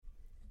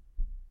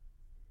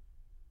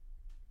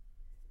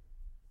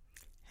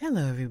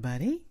Hello,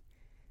 everybody,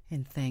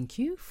 and thank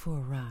you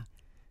for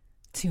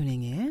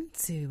tuning in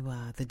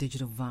to the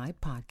Digital Vibe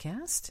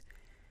podcast.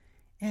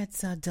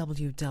 It's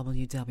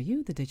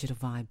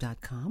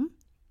www.thedigitalvibe.com.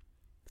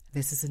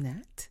 This is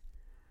Annette.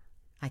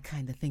 I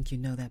kind of think you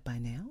know that by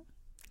now.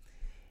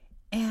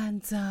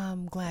 And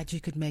I'm glad you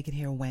could make it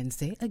here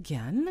Wednesday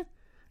again,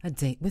 a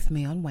date with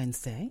me on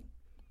Wednesday.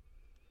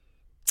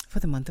 For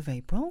the month of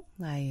April,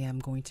 I am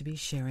going to be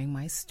sharing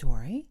my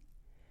story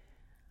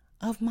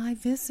of my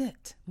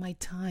visit, my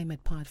time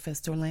at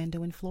Podfest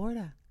Orlando in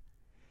Florida.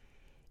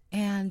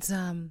 And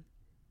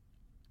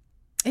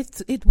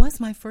it was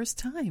my first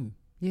time,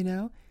 you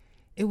know.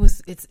 It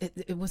was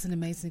an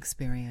amazing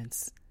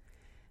experience.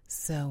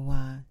 So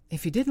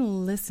if you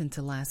didn't listen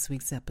to last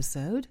week's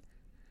episode,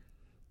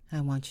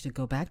 I want you to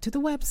go back to the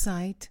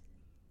website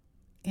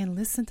and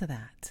listen to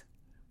that.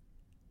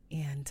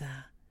 And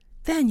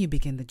then you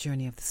begin the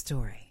journey of the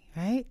story,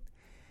 right?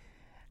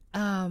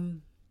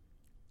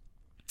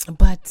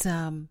 But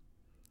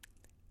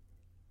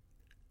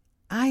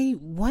I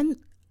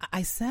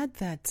said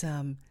that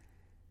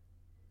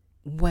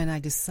when I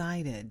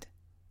decided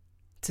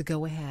to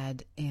go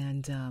ahead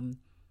and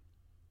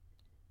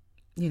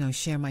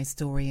share my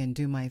story and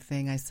do my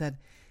thing, I said,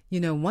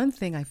 one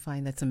thing I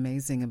find that's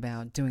amazing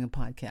about doing a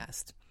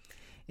podcast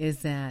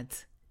is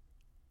that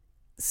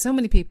so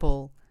many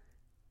people,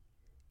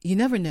 you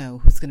never know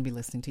who's going to be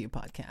listening to your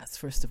podcast,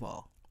 first of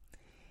all.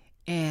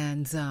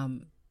 And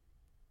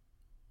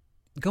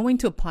going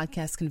to a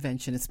podcast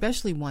convention,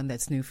 especially one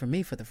that's new for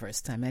me for the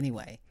first time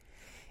anyway,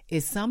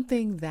 is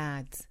something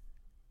that,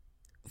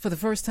 for the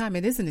first time,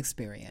 it is an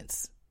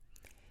experience.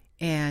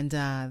 And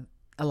a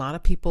lot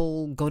of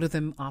people go to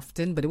them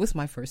often, but it was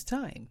my first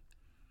time.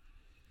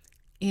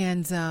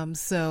 And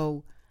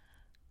so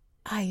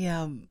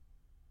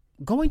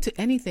going to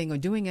anything or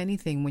doing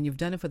anything when you've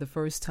done it for the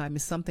first time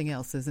is something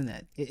else, isn't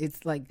it?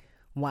 It's like,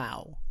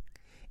 wow.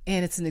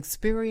 And it's an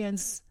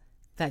experience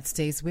that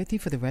stays with you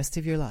for the rest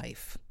of your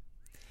life.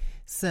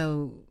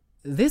 So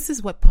this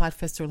is what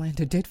Podfest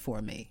Orlando did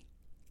for me.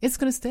 It's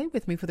going to stay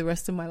with me for the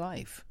rest of my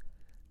life.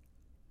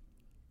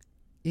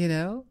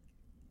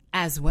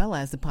 As well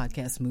as the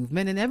podcast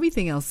movement and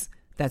everything else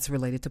that's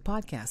related to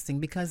podcasting,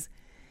 because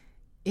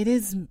it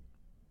is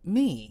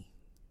me.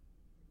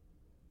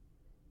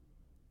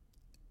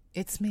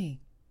 It's me.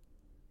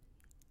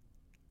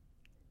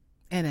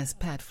 And as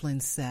Pat Flynn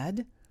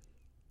said,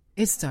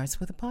 it starts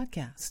with a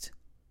podcast.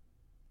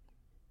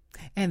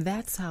 And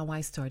that's how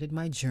I started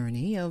my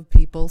journey of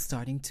people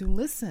starting to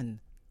listen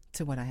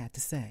to what I had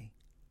to say.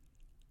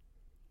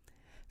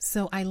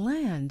 So I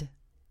land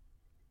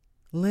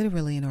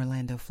literally in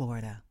Orlando,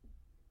 Florida.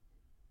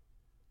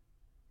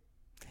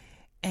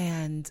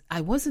 And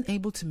I wasn't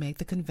able to make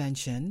the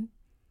convention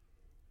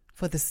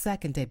for the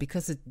second day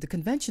because the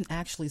convention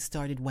actually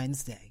started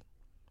Wednesday.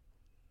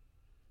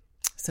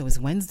 So it was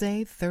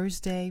Wednesday,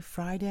 Thursday,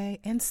 Friday,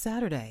 and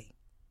Saturday.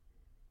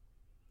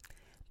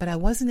 But I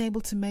wasn't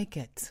able to make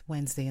it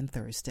Wednesday and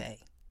Thursday.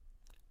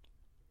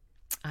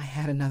 I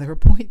had another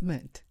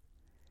appointment.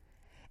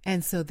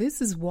 And so this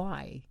is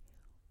why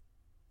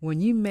when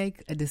you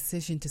make a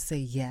decision to say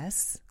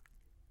yes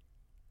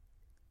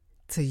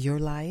to your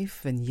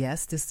life and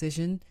yes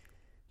decision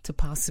to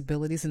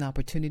possibilities and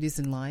opportunities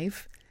in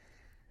life,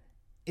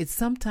 it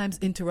sometimes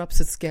interrupts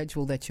a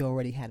schedule that you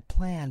already had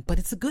planned, but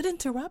it's a good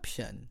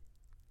interruption.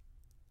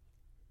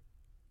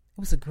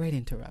 It was a great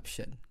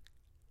interruption.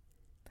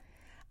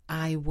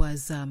 I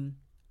was at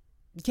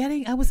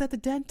the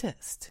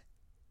dentist.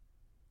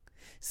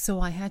 So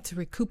I had to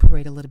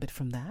recuperate a little bit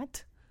from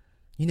that.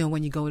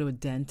 When you go to a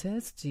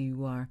dentist,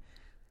 you are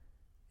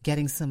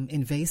getting some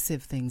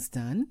invasive things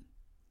done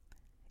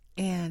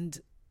and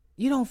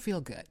you don't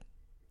feel good.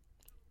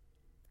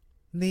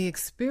 The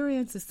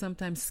experience is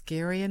sometimes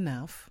scary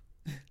enough.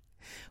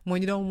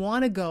 When you don't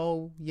want to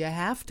go, you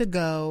have to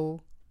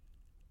go.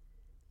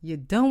 You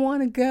don't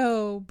want to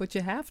go, but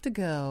you have to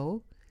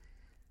go.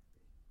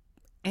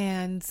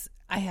 And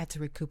I had to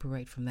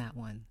recuperate from that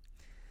one.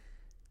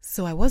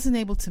 So I wasn't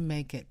able to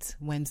make it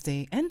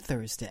Wednesday and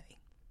Thursday.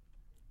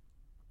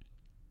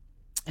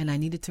 And I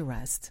needed to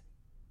rest.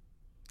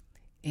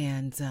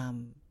 And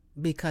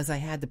because I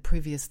had the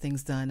previous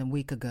things done a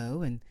week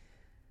ago,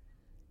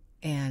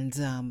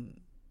 and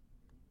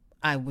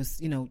I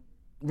was,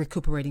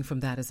 recuperating from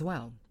that as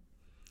well.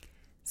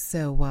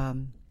 So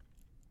I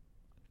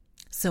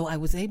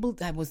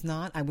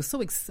was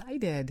so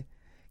excited,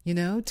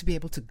 to be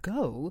able to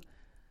go.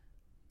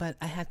 But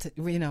I had to,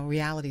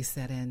 reality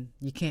set in.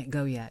 You can't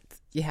go yet.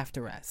 You have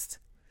to rest.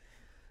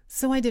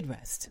 So I did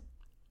rest.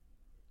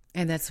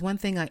 And that's one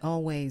thing I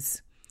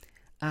always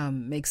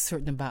make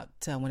certain about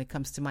when it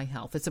comes to my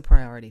health. It's a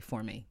priority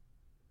for me.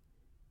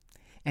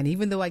 And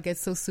even though I get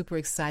so super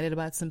excited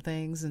about some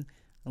things and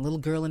a little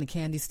girl in a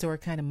candy store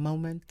kind of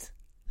moment,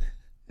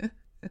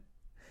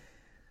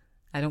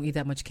 I don't eat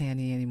that much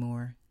candy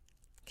anymore.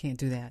 Can't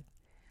do that.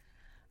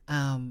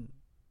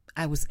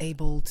 I was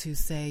able to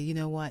say, you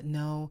know what,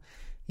 no.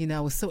 I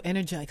was so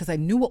energized because I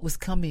knew what was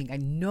coming. I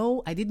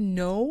didn't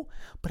know,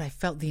 but I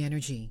felt the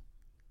energy.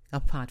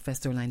 of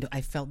Podfest Orlando.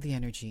 I felt the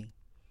energy,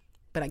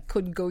 but I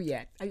couldn't go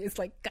yet. It's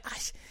like,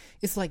 gosh,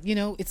 it's like,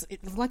 it's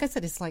like I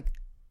said, it's like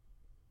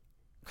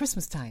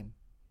Christmas time.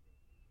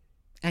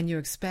 And you're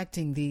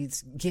expecting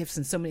these gifts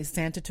and so many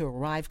Santa to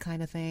arrive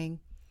kind of thing.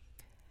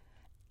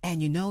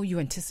 And you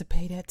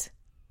anticipate it.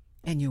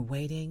 And you're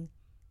waiting.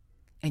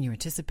 And you're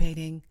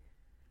anticipating.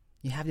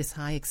 You have this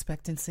high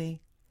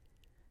expectancy.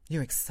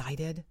 You're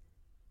excited.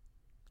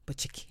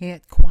 But you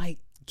can't quite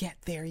get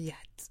there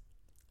yet.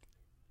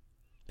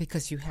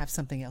 Because you have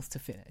something else to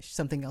finish.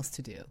 Something else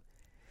to do.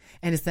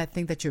 And it's that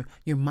thing that your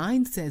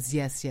mind says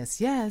yes,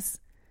 yes, yes.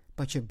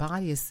 But your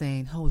body is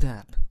saying, hold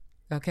up.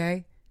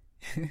 Okay?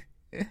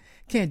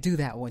 Can't do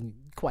that one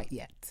quite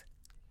yet.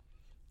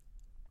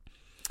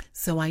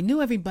 So I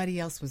knew everybody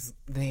else was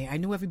there. I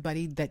knew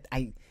everybody that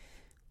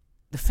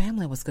the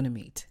family I was going to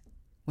meet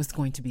was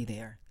going to be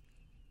there.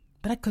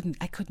 But I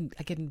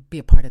couldn't be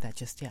a part of that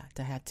just yet.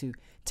 I had to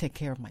take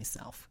care of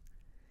myself.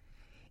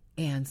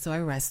 And so I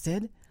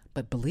rested.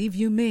 But believe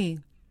you me,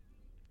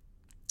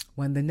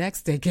 when the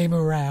next day came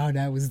around,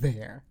 I was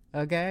there.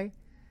 Okay?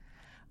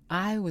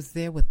 I was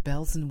there with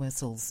bells and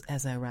whistles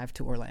as I arrived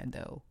to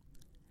Orlando.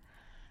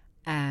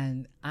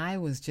 And I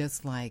was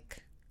just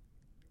like,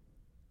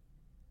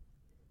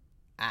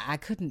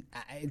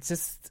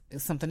 it's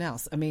something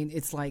else. I mean,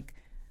 it's like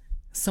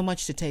so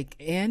much to take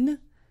in,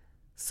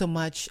 so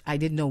much. I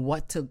didn't know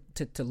what to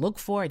look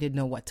for. I didn't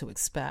know what to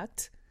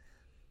expect.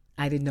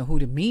 I didn't know who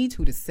to meet,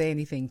 who to say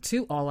anything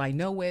to. All I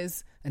know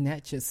is,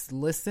 Annette, just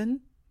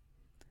listen,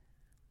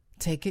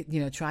 take it,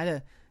 try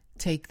to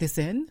take this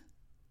in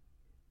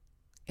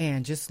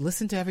and just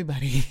listen to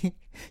everybody,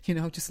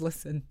 just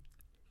listen.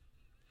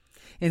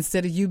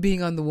 Instead of you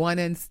being on the one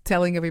end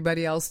telling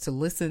everybody else to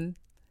listen,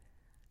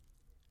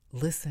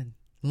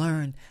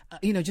 learn,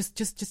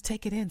 just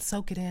take it in,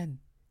 soak it in.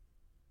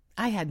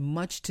 I had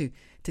much to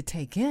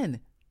take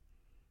in,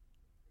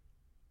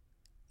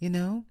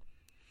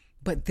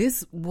 but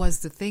this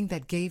was the thing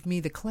that gave me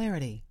the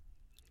clarity,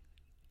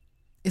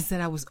 is that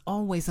I was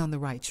always on the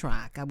right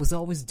track. I was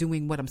always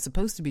doing what I'm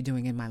supposed to be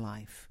doing in my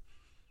life.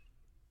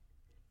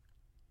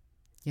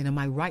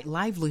 My right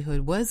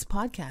livelihood was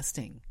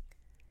podcasting.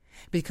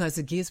 Because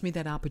it gives me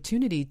that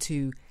opportunity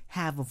to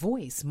have a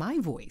voice, my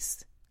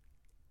voice.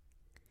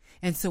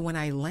 And so when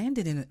I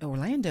landed in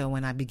Orlando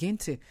and I began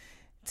to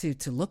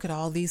look at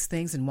all these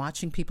things and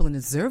watching people and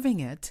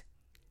observing it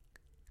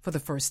for the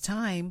first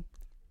time,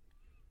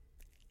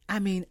 I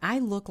mean, I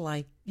look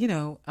like,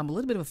 I'm a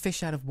little bit of a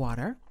fish out of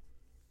water.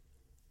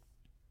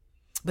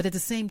 But at the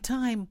same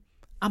time,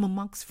 I'm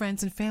amongst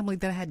friends and family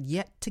that I had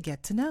yet to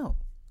get to know.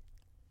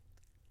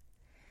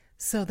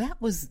 So that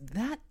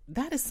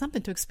is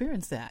something to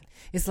experience that.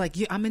 It's like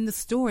I'm in the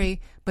story,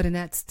 but in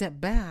that step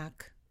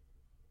back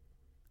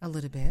a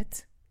little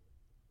bit,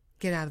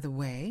 get out of the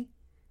way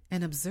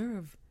and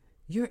observe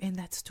you're in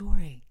that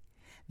story.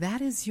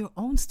 That is your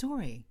own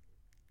story.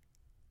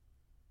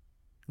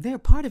 They're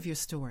part of your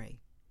story.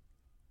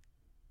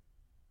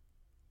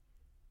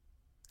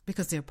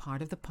 Because they're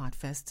part of the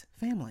Podfest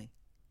family.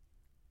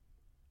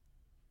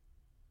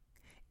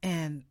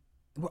 And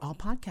we're all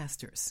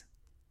podcasters.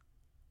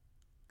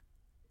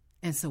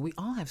 And so we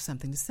all have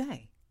something to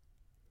say.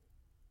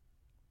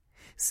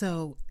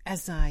 So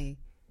as I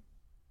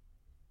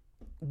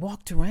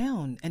walked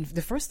around, and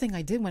the first thing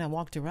I did when I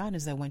walked around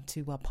is I went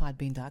to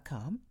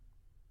podbean.com.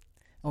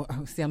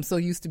 See, I'm so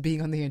used to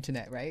being on the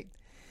internet, right?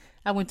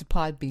 I went to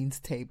Podbean's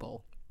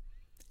table.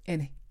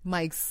 And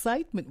my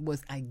excitement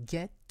was I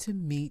get to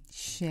meet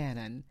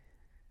Shannon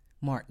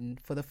Martin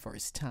for the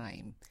first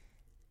time.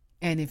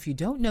 And if you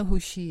don't know who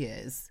she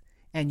is,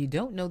 and you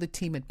don't know the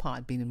team at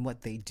Podbean and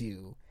what they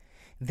do,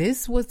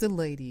 this was the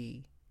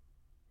lady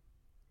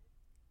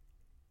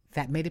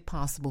that made it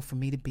possible for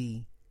me to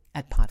be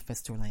at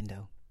Podfest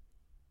Orlando.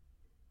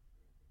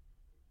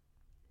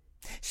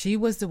 She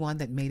was the one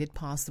that made it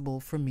possible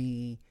for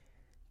me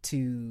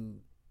to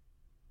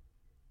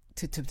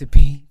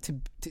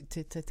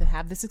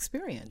have this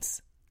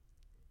experience.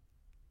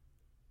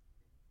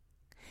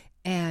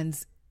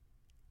 And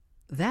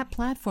that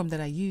platform that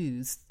I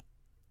used,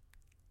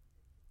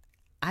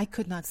 I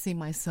could not see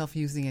myself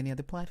using any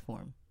other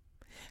platform.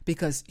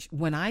 Because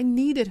when I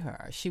needed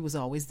her, she was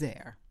always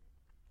there.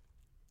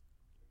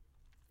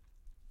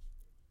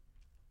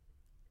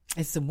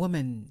 It's a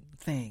woman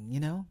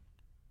thing,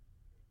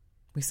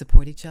 We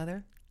support each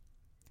other.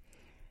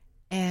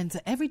 And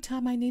every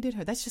time I needed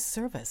her, that's just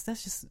service.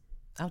 That's just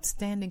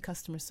outstanding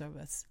customer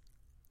service.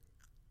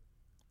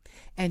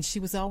 And she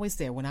was always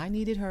there when I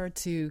needed her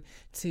to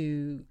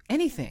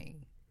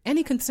anything,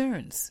 any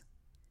concerns.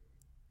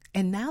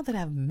 And now that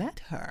I've met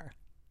her,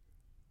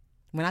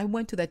 when I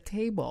went to that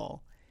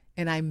table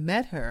and I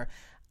met her,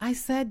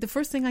 the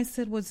first thing I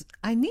said was,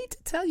 I need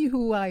to tell you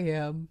who I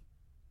am.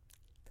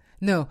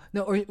 No,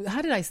 or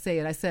how did I say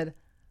it? I said,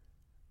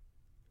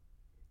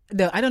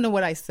 no, I don't know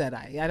what I said.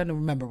 I don't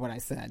remember what I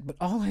said, but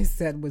all I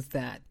said was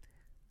that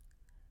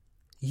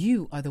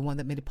you are the one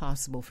that made it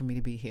possible for me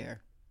to be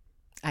here.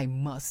 I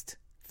must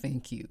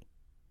thank you.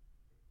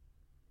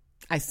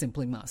 I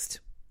simply must.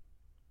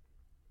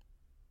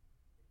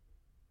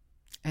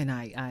 And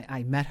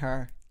I met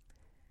her,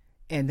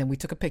 and then we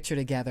took a picture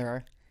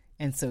together.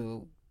 And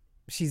so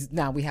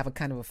now we have a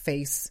kind of a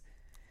face,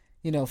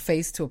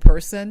 face to a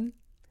person.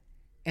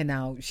 And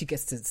now she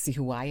gets to see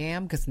who I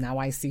am, because now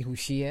I see who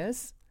she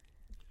is.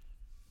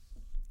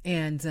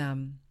 And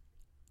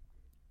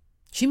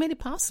she made it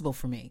possible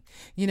for me.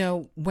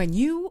 When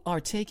you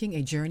are taking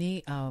a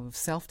journey of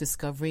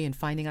self-discovery and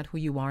finding out who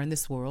you are in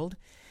this world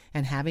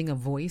and having a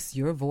voice,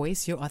 your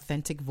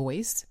authentic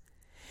voice,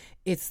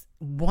 it's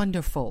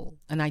wonderful.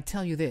 And I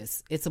tell you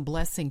this, it's a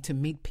blessing to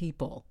meet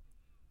people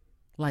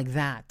like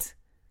that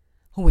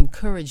who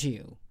encourage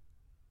you,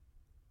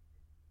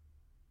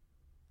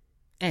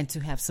 and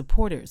to have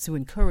supporters who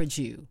encourage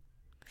you,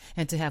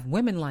 and to have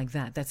women like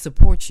that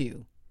support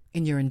you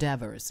in your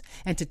endeavors,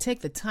 and to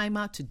take the time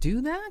out to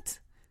do that,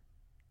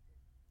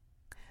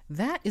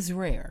 that is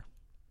rare.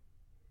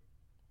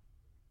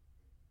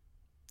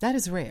 That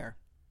is rare.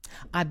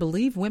 I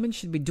believe women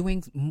should be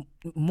doing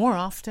more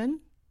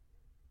often.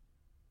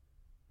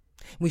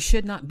 We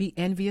should not be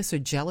envious or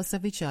jealous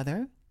of each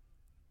other,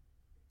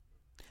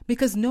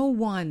 because no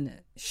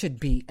one should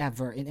be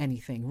ever in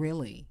anything,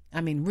 really.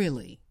 I mean,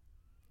 really.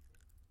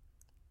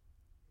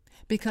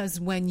 Because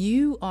when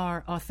you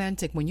are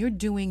authentic, when you're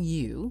doing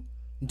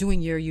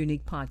your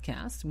unique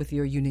podcast with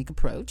your unique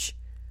approach,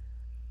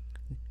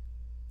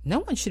 no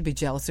one should be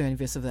jealous or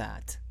envious of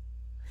that,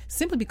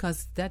 simply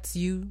because that's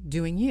you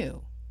doing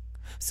you.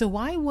 So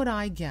why would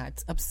I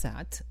get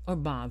upset or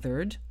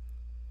bothered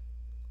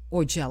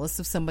or jealous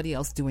of somebody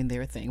else doing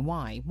their thing?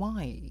 Why?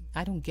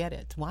 I don't get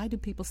it. Why do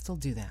people still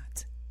do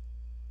that?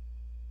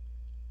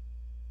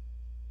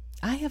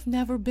 I have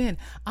never been.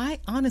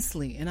 I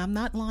honestly, and I'm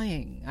not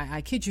lying,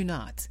 I kid you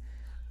not,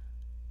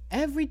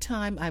 every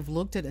time I've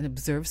looked at and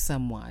observed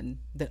someone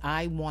that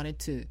I wanted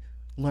to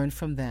learn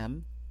from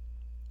them,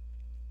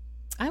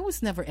 I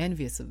was never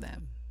envious of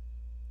them.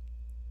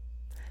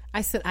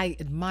 I said I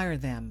admire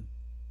them,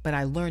 but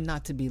I learned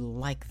not to be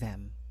like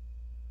them.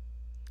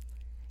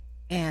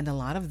 And a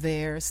lot of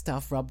their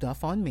stuff rubbed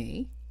off on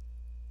me.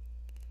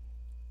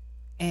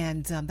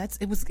 And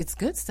it's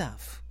good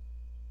stuff.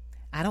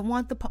 I don't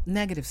want the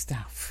negative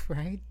stuff,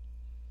 right?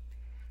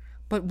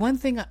 But one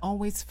thing I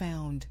always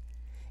found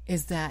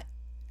is that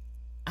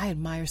I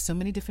admire so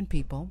many different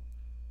people.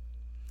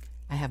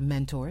 I have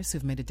mentors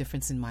who've made a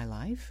difference in my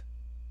life.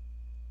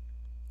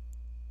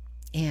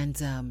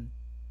 And,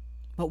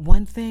 but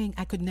one thing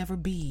I could never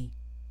be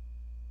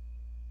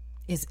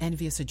is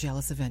envious or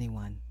jealous of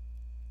anyone.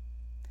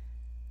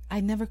 I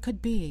never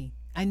could be.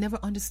 I never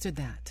understood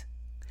that.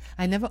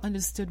 I never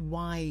understood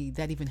why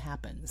that even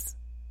happens.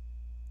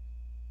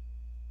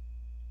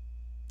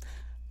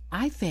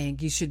 I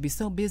think you should be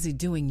so busy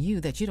doing you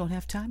that you don't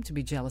have time to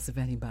be jealous of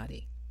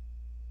anybody.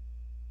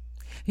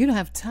 You don't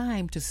have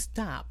time to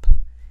stop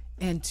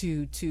and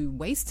to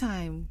waste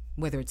time,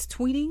 whether it's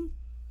tweeting,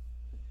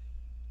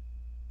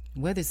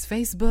 whether it's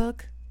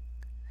Facebook.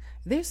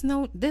 There's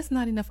not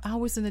enough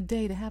hours in a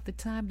day to have the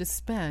time to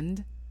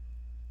spend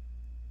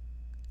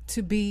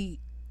to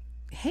be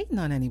hating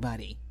on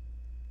anybody.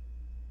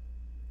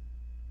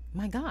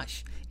 My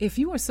gosh, if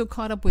you are so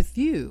caught up with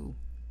you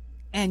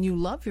and you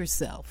love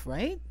yourself,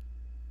 right?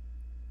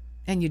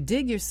 And you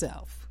dig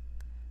yourself,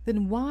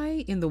 then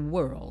why in the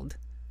world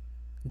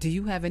do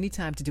you have any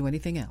time to do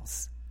anything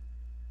else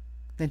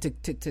than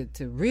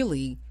to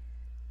really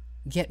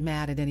get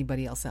mad at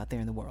anybody else out there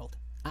in the world?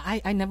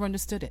 I never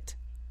understood it.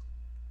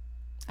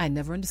 I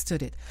never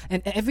understood it.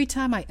 And every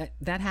time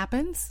that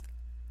happens,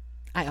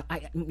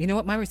 I you know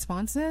what my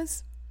response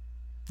is?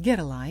 Get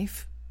a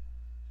life.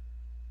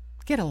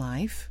 Get a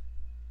life.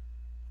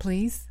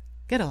 Please,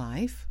 get a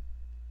life.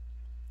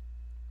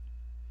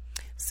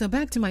 So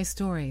back to my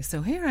story.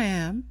 So here I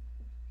am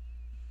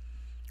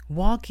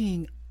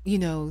walking,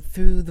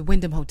 through the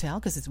Wyndham Hotel,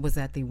 because it was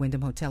at the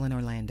Wyndham Hotel in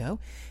Orlando.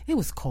 It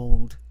was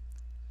cold.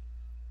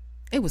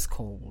 It was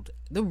cold.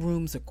 The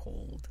rooms are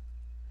cold.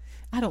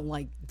 I don't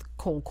like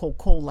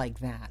cold like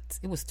that.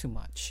 It was too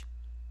much.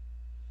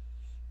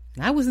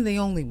 And I wasn't the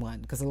only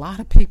one, because a lot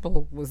of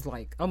people was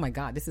like, oh my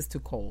God, this is too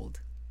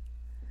cold.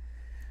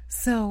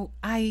 So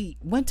I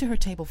went to her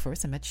table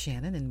first. I met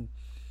Shannon and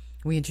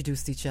we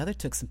introduced each other,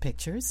 took some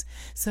pictures.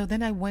 So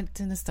then I went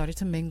and started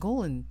to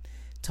mingle and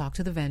talk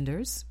to the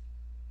vendors,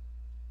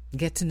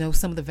 get to know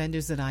some of the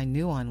vendors that I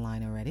knew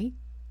online already,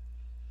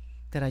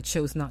 that I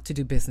chose not to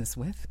do business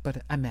with,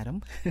 but I met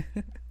them.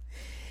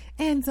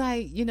 And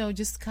I,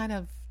 just kind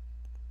of,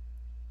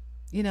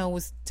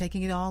 was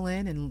taking it all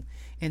in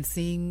and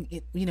seeing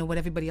it, what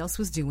everybody else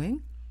was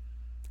doing.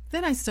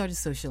 Then I started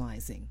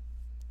socializing,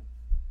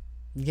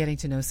 getting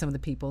to know some of the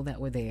people that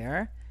were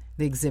there,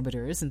 the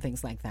exhibitors and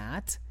things like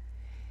that.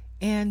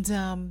 And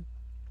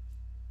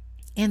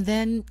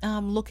then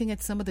looking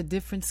at some of the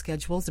different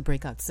schedules, the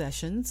breakout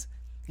sessions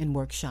and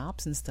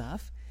workshops and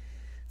stuff.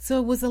 So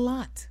it was a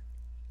lot.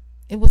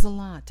 It was a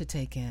lot to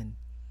take in.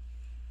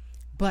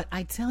 But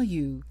I tell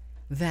you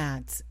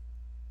that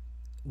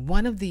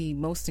one of the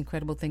most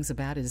incredible things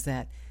about it is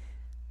that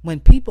when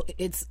people,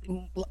 it's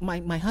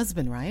my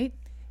husband, right?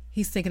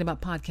 He's thinking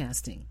about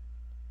podcasting.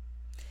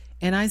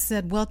 And I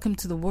said, welcome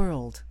to the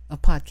world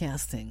of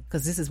podcasting,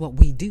 because this is what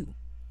we do,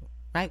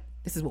 right?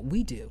 This is what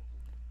we do.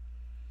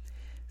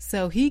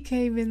 So he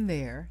came in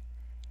there,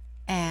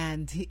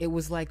 and it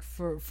was like,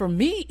 for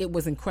me, it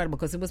was incredible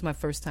because it was my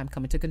first time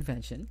coming to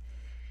convention.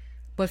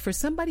 But for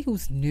somebody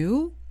who's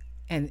new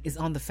and is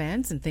on the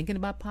fence and thinking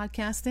about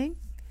podcasting,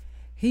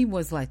 he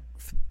was like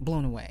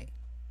blown away.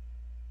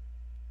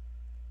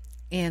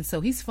 And so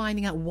he's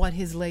finding out what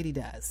his lady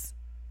does,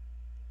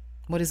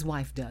 what his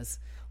wife does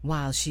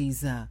while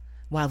she's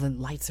while the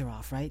lights are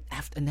off, right?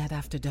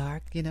 After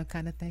dark,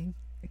 kind of thing.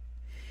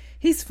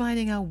 He's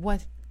finding out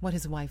what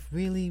his wife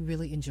really,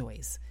 really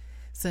enjoys.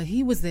 So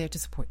he was there to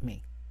support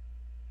me.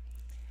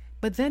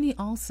 But then he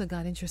also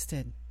got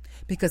interested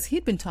because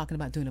he'd been talking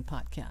about doing a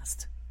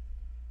podcast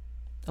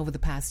over the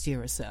past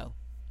year or so.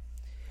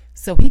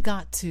 So he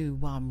got to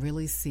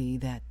really see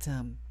that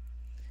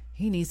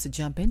he needs to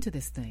jump into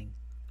this thing.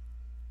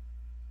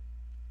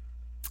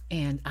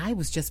 And I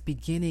was just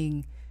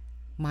beginning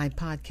my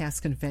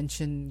podcast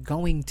convention,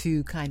 going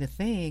to kind of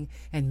thing,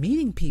 and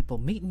meeting people,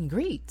 meet and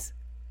greet.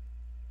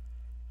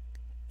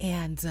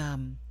 And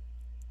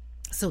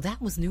so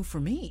that was new for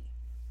me.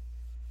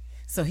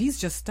 So he's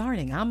just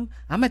starting. I'm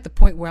at the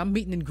point where I'm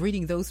meeting and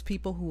greeting those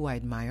people who I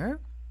admire,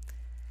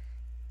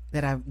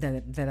 that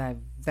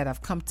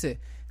I've come to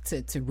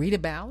read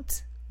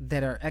about,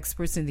 that are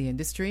experts in the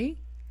industry,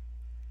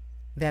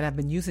 that have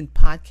been using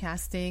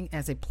podcasting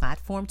as a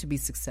platform to be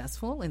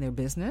successful in their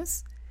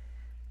business.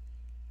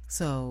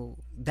 So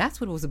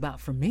that's what it was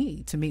about for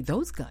me, to meet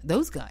those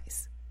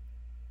guys.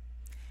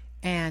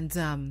 And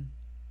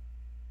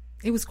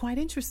it was quite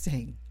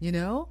interesting,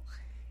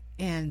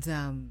 and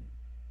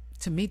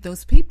to meet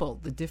those people,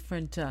 the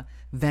different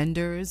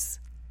vendors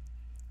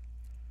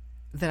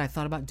that I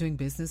thought about doing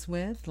business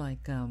with,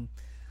 like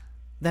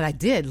that I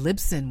did,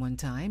 Libsyn one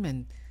time,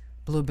 and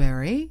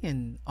Blueberry,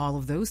 and all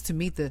of those, to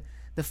meet the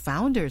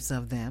founders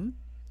of them.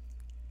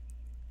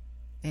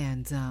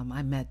 And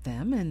I met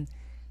them, and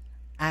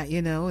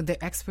they're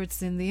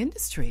experts in the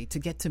industry. To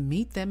get to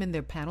meet them in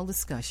their panel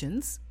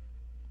discussions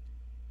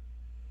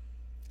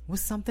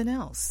was something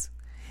else.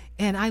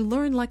 And I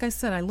learned, like I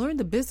said, I learned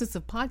the business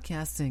of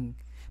podcasting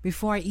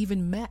before I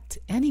even met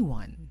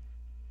anyone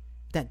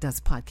that does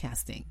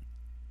podcasting.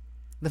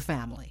 The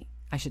family,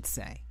 I should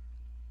say.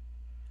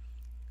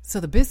 So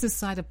the business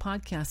side of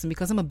podcasting,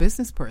 because I'm a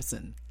business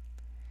person.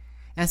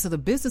 And so the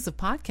business of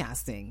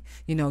podcasting,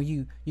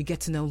 you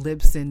get to know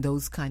Libsyn,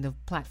 those kind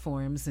of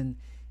platforms, and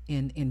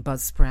in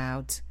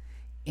Buzzsprout,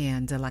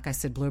 and like I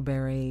said,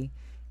 Blueberry,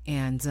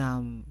 and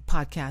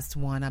Podcast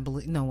One, I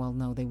believe.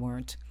 No, they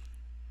weren't.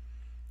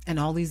 And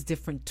all these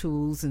different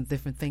tools and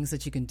different things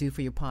that you can do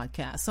for your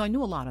podcast. So I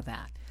knew a lot of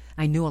that.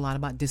 I knew a lot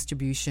about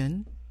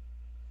distribution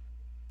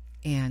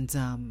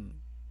and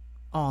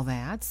all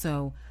that.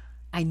 So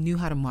I knew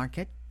how to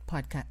market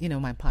my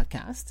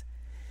podcast.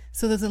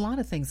 So there's a lot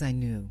of things I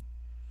knew.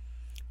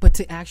 But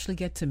to actually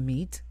get to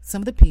meet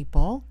some of the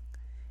people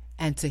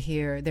and to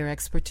hear their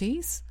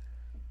expertise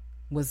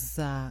was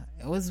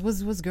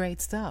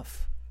great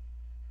stuff.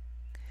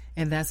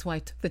 And that's why I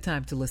took the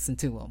time to listen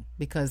to them,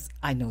 because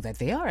I know that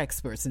they are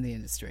experts in the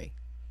industry.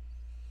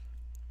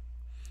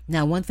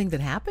 Now, one thing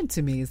that happened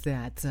to me is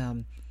that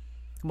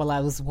while I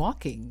was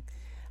walking,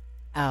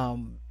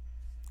 matter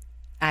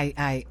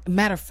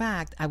of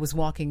fact, I was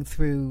walking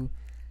through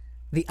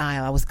the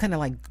aisle. I was kind of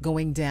like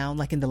going down,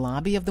 like in the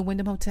lobby of the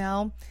Wyndham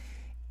Hotel,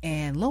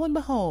 and lo and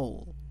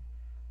behold,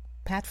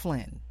 Pat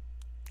Flynn.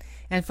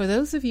 And for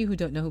those of you who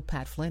don't know who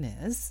Pat Flynn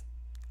is,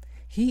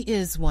 he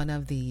is one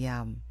of the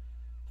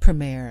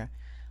premier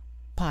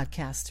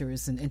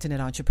podcasters and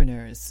internet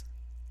entrepreneurs.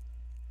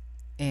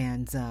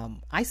 And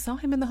I saw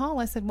him in the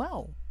hall. I said,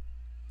 wow,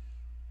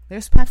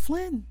 there's Pat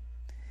Flynn.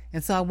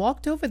 And so I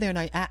walked over there and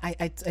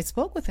I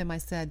spoke with him. I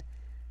said,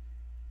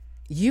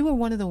 you were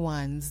one of the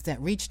ones that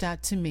reached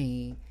out to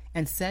me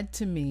and said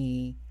to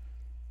me,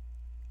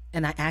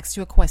 and I asked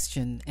you a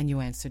question and you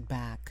answered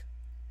back.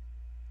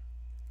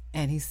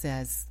 And he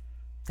says,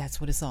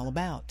 that's what it's all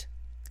about.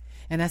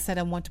 And I said,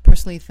 I want to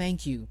personally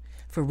thank you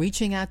for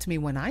reaching out to me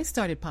when I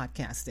started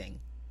podcasting.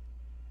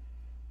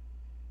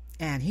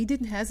 And he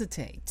didn't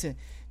hesitate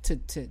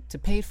to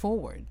pay it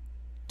forward,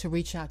 to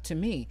reach out to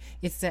me.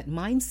 It's that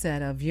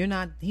mindset of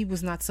he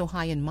was not so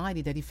high and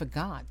mighty that he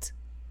forgot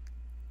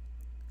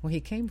where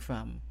he came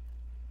from.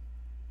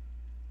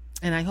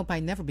 And I hope I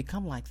never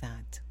become like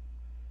that.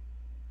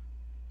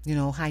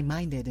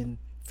 High-minded and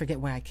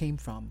forget where I came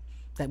from.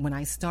 That when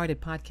I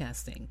started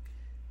podcasting,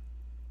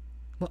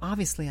 well,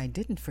 obviously I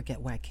didn't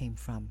forget where I came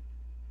from.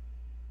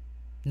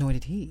 Nor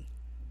did he.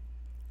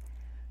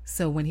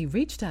 So when he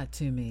reached out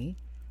to me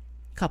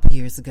a couple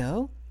years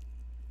ago,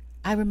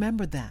 I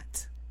remembered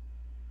that.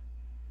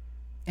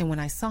 And when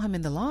I saw him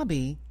in the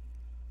lobby,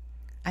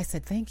 I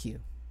said, thank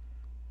you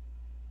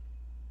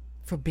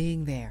for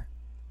being there.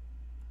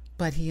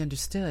 But he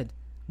understood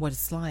what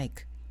it's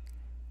like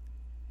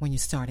when you're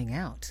starting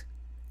out.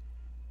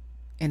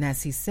 And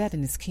as he said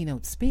in his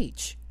keynote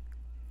speech,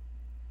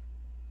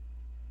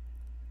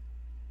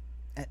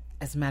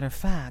 as a matter of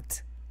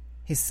fact,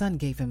 his son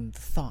gave him the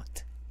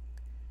thought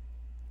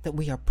that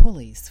we are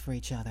pulleys for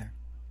each other.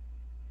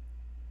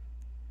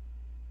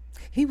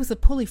 He was a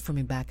pulley for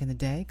me back in the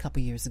day, a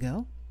couple years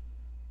ago.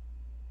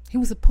 He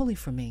was a pulley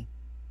for me.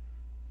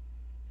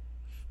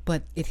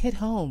 But it hit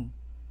home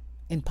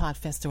in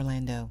Podfest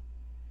Orlando.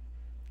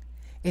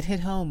 It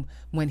hit home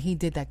when he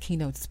did that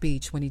keynote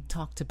speech, when he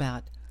talked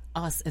about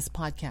us as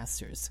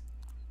podcasters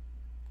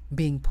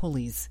being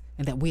pulleys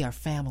and that we are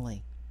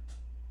family.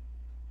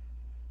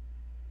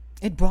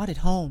 It brought it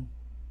home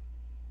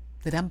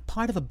that I'm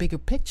part of a bigger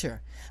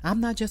picture.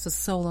 I'm not just a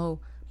solo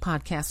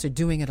podcaster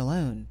doing it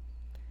alone.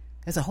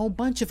 There's a whole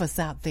bunch of us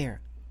out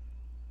there.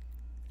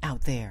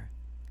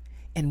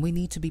 And we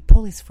need to be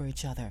pulleys for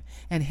each other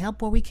and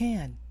help where we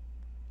can.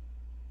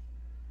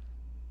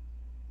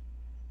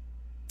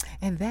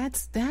 And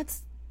that's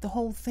the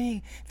whole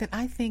thing that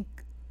I think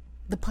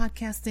the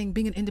podcasting,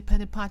 being an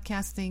independent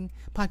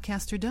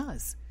podcaster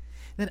does.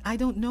 That I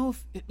don't know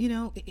if,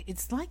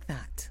 it's like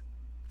that.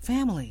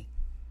 Family.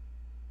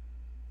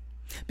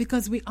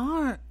 Because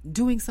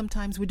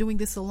sometimes we're doing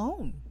this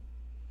alone.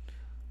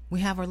 We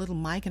have our little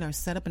mic and our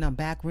setup in our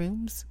back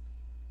rooms.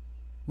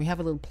 We have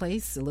a little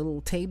place, a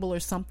little table or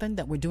something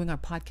that we're doing our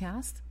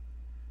podcast.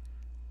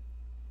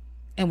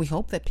 And we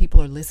hope that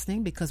people are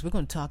listening because we're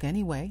going to talk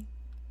anyway.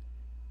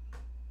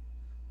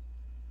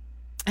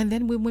 And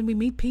then when we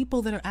meet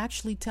people that are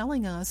actually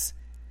telling us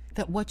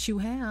that what you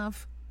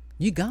have,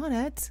 you got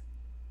it.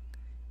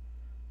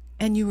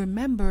 And you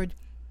remembered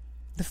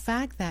the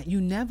fact that you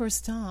never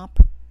stop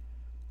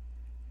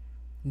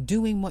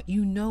doing what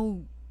you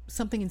know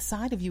something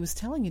inside of you is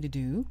telling you to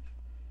do.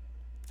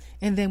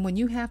 And then when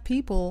you have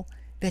people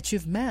that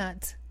you've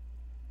met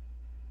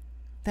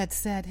that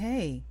said,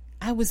 hey,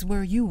 I was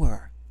where you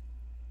were.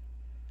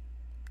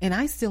 And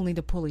I still need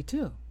a pulley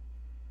too.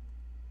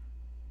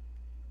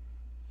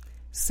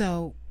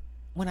 So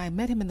when I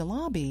met him in the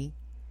lobby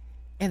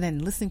and then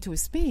listening to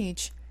his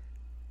speech,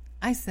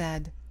 I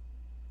said,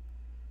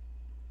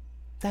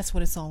 that's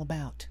what it's all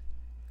about.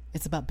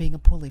 It's about being a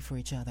pulley for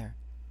each other.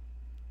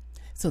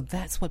 So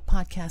that's what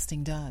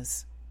podcasting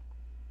does.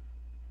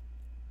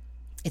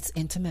 It's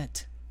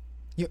intimate.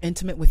 You're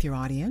intimate with your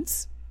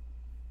audience.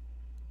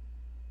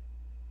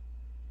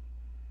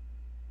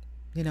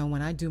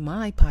 When I do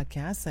my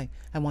podcast,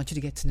 I want you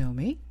to get to know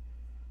me.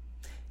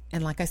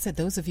 And like I said,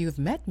 those of you who have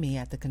met me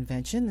at the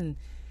convention,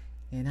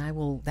 and I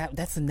will,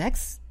 that's the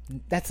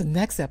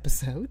next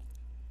episode.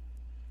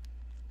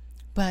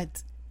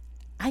 But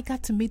I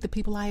got to meet the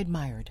people I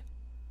admired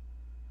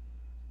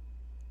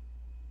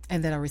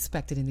and that are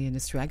respected in the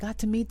industry. I got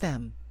to meet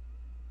them.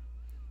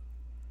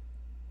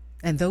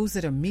 And those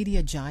that are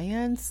media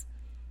giants,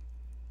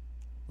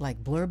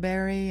 like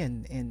Blurberry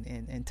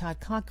and Todd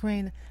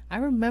Cochrane, I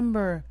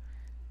remember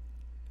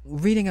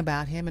reading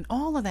about him and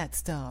all of that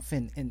stuff.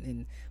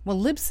 And well,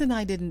 Libsyn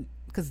I didn't,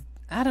 because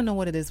I don't know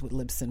what it is with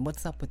Libsyn.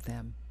 What's up with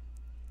them?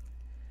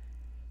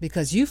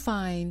 Because you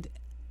find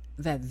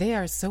that they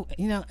are so,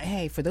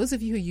 hey, for those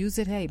of you who use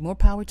it, hey, more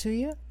power to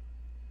you.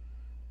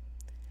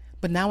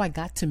 But now I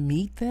got to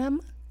meet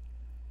them.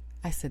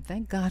 I said,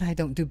 thank God I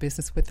don't do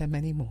business with them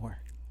anymore.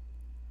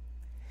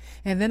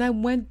 And then I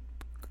went,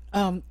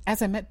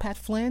 as I met Pat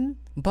Flynn,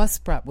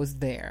 Buzzsprout was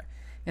there.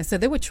 And so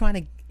they were trying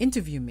to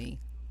interview me.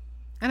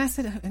 And I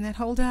said, and then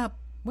hold up,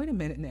 wait a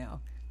minute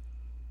now.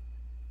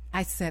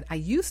 I said, I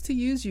used to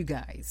use you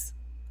guys,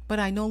 but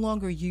I no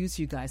longer use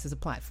you guys as a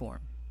platform.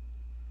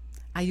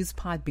 I use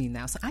Podbean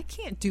now, so I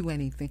can't do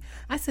anything.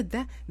 I said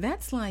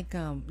that's like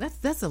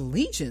that's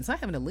allegiance. I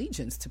have an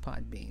allegiance to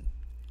Podbean.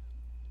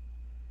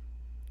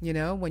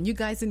 When you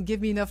guys didn't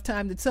give me enough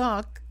time to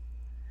talk,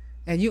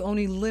 and you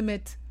only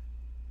limit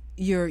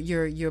your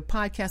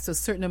podcast to a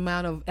certain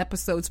amount of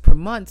episodes per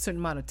month, certain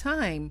amount of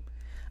time,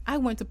 I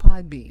went to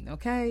Podbean,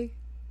 okay?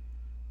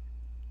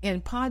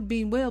 And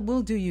Podbean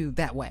will do you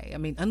that way. I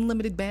mean,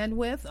 unlimited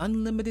bandwidth,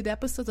 unlimited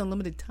episodes,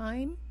 unlimited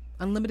time,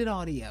 unlimited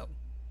audio.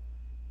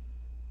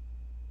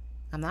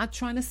 I'm not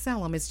trying to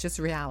sell them. It's just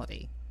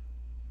reality.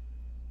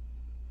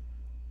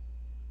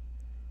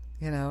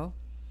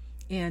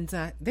 And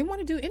they want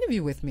to do an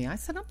interview with me. I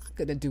said, I'm not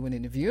going to do an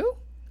interview.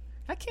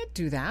 I can't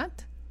do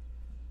that.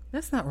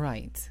 That's not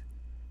right.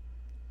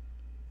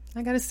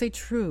 I got to stay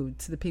true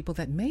to the people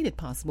that made it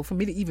possible for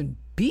me to even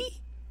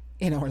be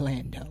in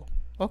Orlando.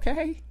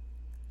 Okay?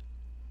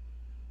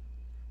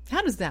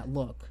 How does that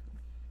look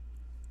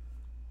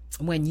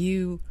when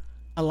you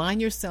align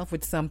yourself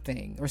with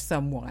something or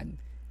someone?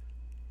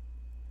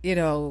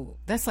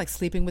 That's like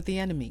sleeping with the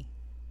enemy.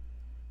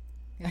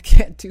 I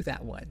can't do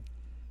that one.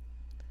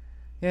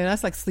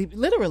 That's like sleep.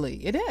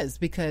 Literally, it is,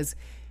 because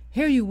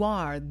here you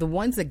are, the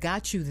ones that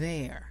got you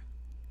there.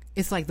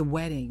 It's like the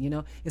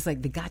wedding, It's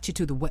like they got you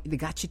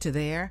to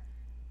there.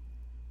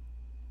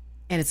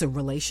 And it's a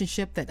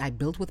relationship that I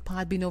built with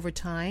Podbean over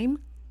time.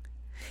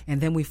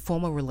 And then we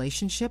form a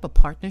relationship, a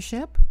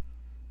partnership.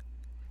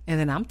 And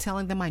then I'm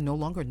telling them I no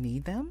longer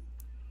need them.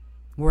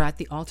 We're at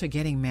the altar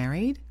getting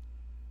married.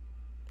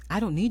 I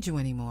don't need you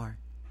anymore.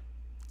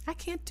 I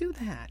can't do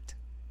that.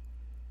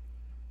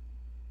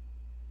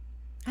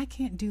 I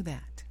can't do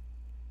that.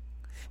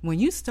 When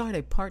you start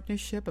a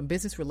partnership, a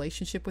business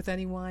relationship with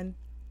anyone,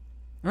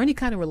 or any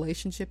kind of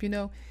relationship,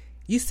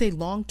 you say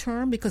long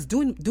term, because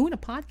doing a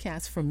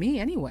podcast for me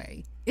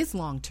anyway is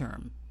long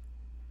term.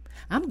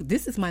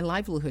 This is my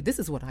livelihood. This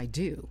is what I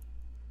do.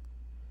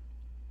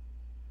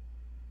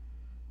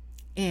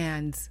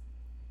 And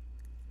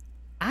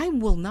I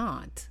will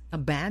not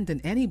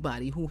abandon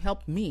anybody who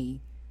helped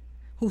me,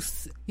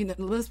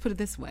 let's put it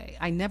this way.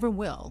 I never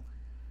will.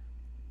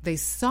 They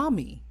saw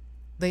me,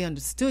 they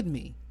understood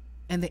me,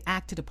 and they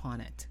acted upon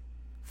it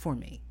for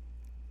me.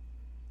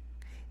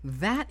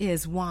 That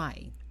is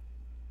why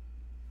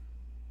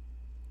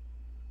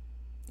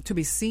to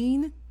be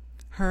seen,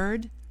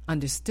 heard,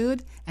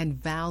 understood, and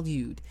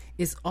valued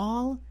is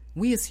all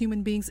we as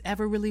human beings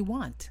ever really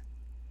want.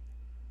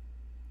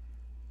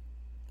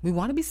 We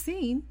want to be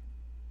seen.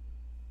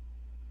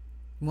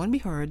 We want to be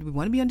heard. We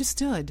want to be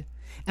understood.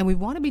 And we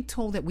want to be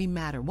told that we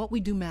matter. What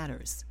we do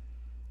matters.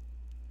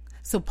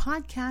 So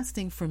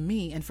podcasting for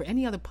me and for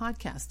any other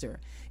podcaster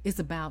is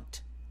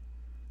about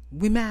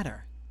we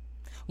matter.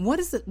 What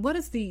is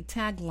the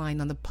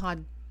tagline on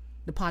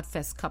the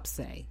Podfest Cup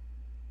say?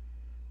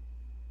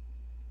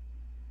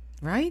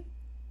 Right?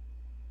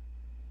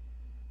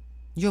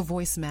 Your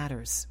voice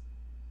matters.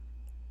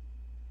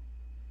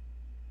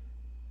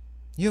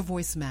 Your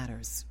voice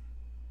matters.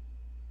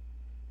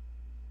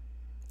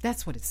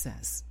 That's what it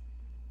says.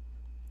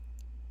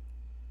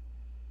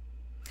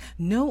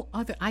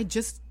 I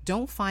just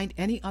don't find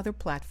any other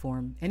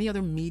platform, any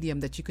other medium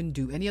that you can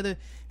do, any other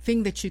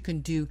thing that you can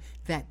do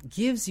that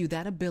gives you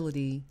that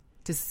ability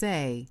to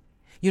say,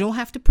 you don't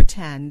have to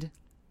pretend,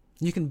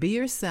 you can be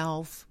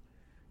yourself,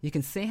 you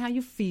can say how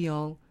you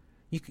feel,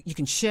 you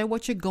can share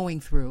what you're going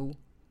through,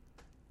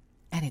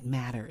 and it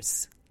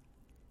matters.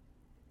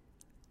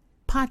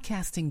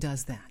 Podcasting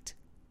does that.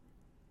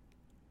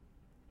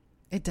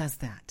 It does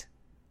that.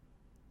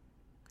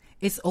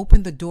 It's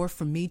opened the door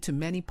for me to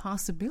many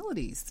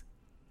possibilities.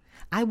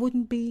 I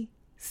wouldn't be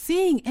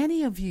seeing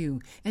any of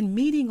you and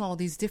meeting all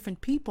these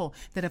different people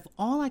that if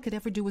all I could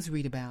ever do was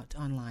read about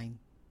online.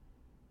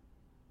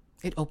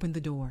 It opened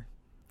the door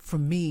for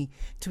me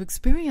to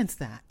experience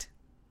that.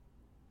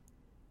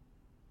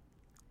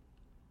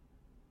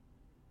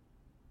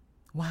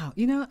 Wow,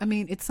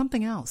 it's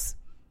something else.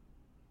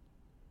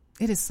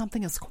 It is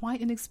something else, quite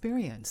an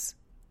experience.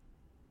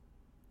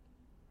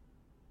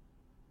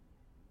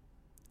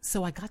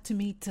 So I got to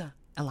meet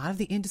a lot of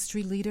the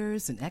industry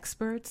leaders and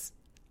experts.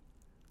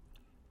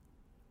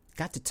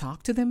 Got to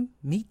talk to them,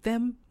 meet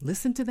them,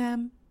 listen to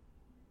them.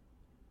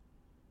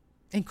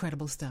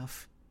 Incredible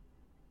stuff.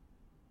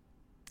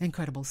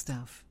 Incredible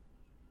stuff.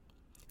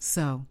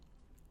 So,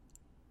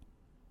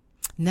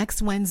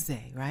 next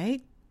Wednesday,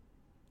 right?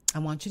 I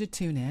want you to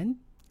tune in.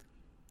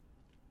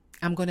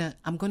 I'm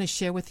gonna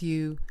share with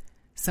you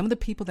some of the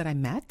people that I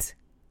met.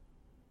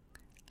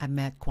 I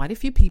met quite a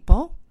few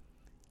people.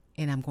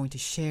 And I'm going to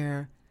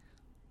share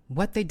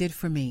what they did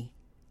for me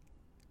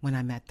when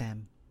I met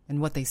them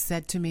and what they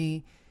said to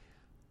me,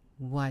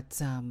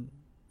 what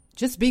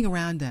just being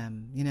around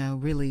them,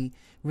 really,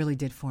 really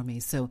did for me.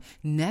 So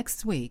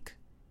next Wednesday,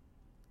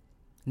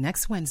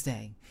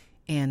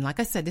 and like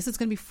I said, this is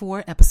going to be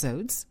 4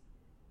 episodes.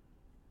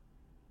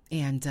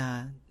 And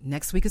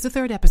next week is the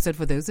 3rd episode.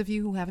 For those of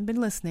you who haven't been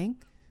listening,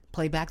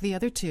 play back the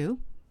other 2,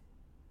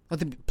 or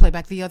play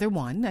back the other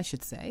 1, I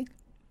should say.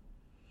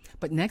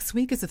 But next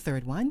week is the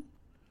 3rd one.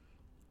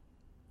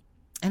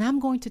 And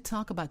I'm going to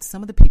talk about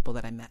some of the people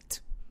that I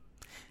met.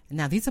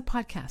 Now, these are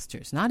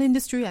podcasters, not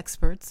industry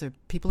experts or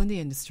people in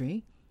the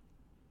industry,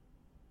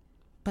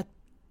 but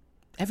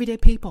everyday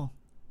people,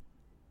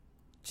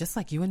 just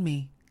like you and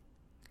me,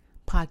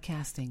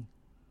 podcasting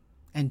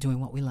and doing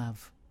what we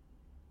love.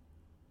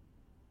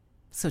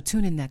 So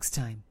tune in next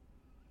time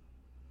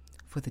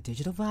for the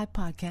Digital Vibe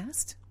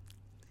Podcast.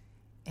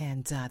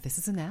 And this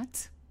is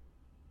Annette.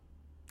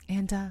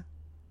 And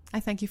I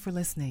thank you for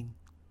listening.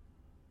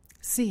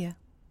 See ya.